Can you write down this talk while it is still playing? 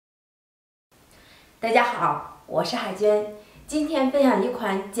大家好，我是海娟，今天分享一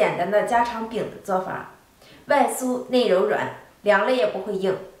款简单的家常饼的做法，外酥内柔软，凉了也不会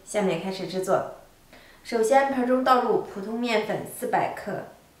硬。下面开始制作。首先，盆中倒入普通面粉400克，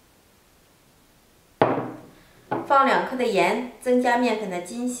放2克的盐，增加面粉的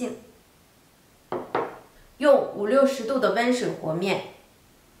筋性。用50-60度的温水和面，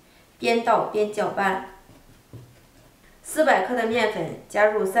边倒边搅拌。400克的面粉加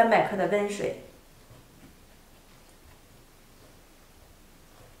入300克的温水。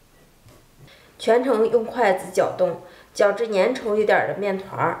全程用筷子搅动，搅至粘稠一点的面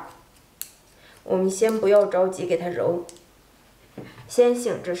团儿。我们先不要着急给它揉，先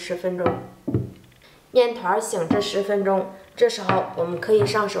醒至10分钟。面团醒至10分钟，这时候我们可以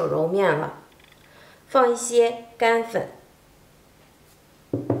上手揉面了。放一些干粉，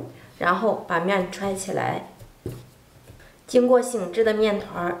然后把面揣起来。经过醒制的面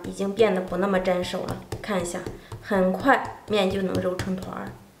团已经变得不那么粘手了，看一下，很快面就能揉成团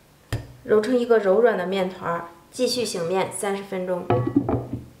儿。揉成一个柔软的面团，继续醒面30分钟。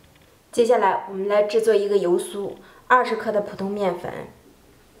接下来我们来制作一个油酥，20克的普通面粉，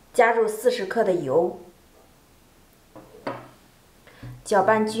加入40克的油，搅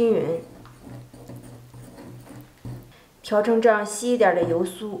拌均匀，调成这样稀一点的油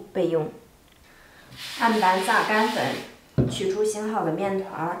酥备用。案板撒干粉，取出醒好的面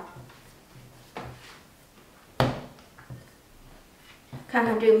团。看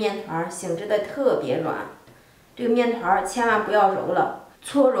看这个面团醒制的特别软，这个面团千万不要揉了，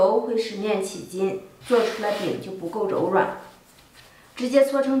搓揉会使面起筋，做出来饼就不够柔软。直接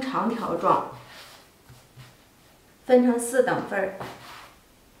搓成长条状，分成4等份儿。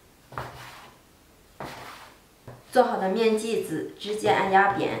做好的面剂子直接按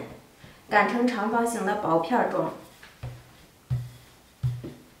压扁，擀成长方形的薄片状。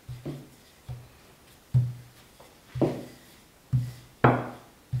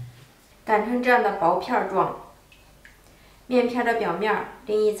擀成这样的薄片状，面片的表面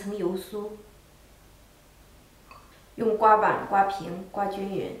淋一层油酥，用刮板刮平、刮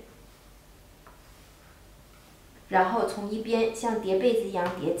均匀，然后从一边像叠被子一样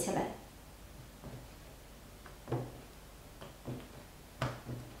叠起来。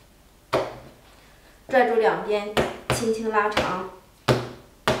拽住两边，轻轻拉长。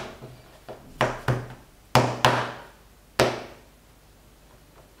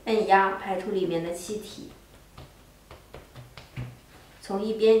按压排出里面的气体，从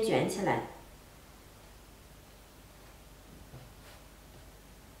一边卷起来，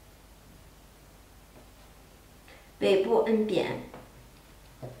尾部摁扁，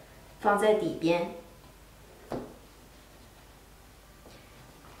放在底边，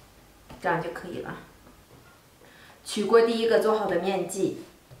这样就可以了。取过第一个做好的面剂，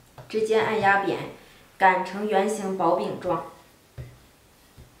直接按压扁，擀成圆形薄饼状。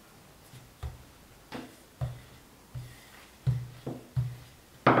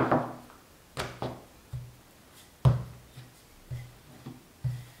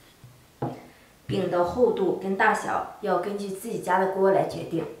饼的厚度跟大小要根据自己家的锅来决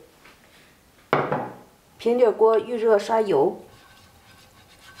定。平底锅预热刷油，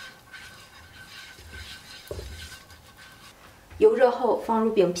油热后放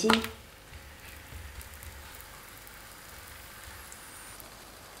入饼坯，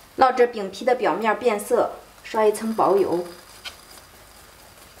烙至饼坯的表面变色，刷一层薄油，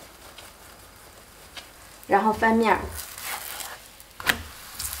然后翻面。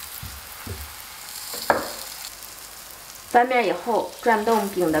翻面以后，转动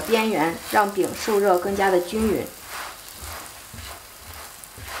饼的边缘，让饼受热更加的均匀。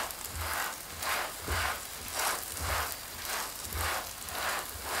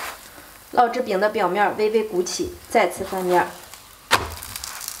烙至饼的表面微微鼓起，再次翻面。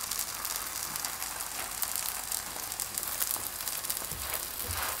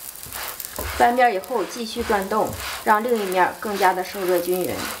翻面以后继续转动，让另一面更加的受热均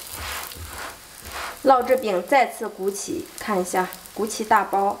匀。烙至饼再次鼓起，看一下，鼓起大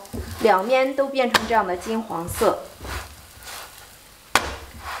包，两面都变成这样的金黄色，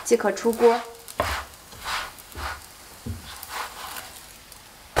即可出锅。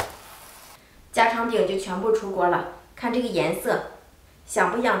家常饼就全部出锅了，看这个颜色，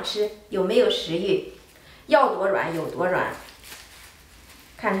想不想吃？有没有食欲？要多软有多软，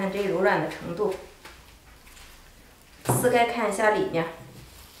看看这柔软的程度。撕开看一下里面。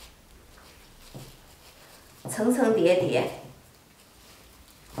层层叠叠，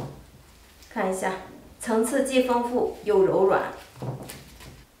看一下，层次既丰富又柔软。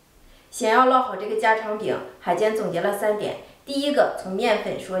想要烙好这个家常饼，海娟总结了3点。第一个从面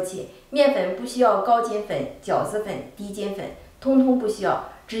粉说起，面粉不需要高筋粉、饺子粉、低筋粉，通通不需要，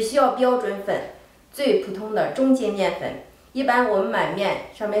只需要标准粉，最普通的中筋面粉。一般我们买面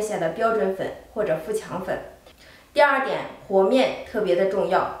上面写的标准粉或者富强粉。第二点，和面特别的重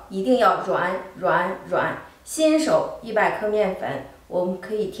要，一定要软。新手100克面粉，我们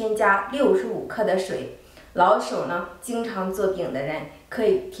可以添加65克的水。老手呢，经常做饼的人可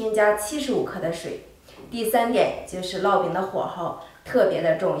以添加75克的水。第三点就是烙饼的火候特别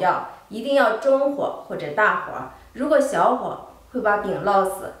的重要，一定要中火或者大火，如果小火会把饼烙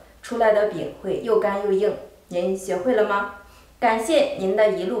死，出来的饼会又干又硬。您学会了吗？感谢您的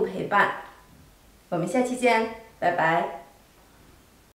一路陪伴，我们下期见，拜拜。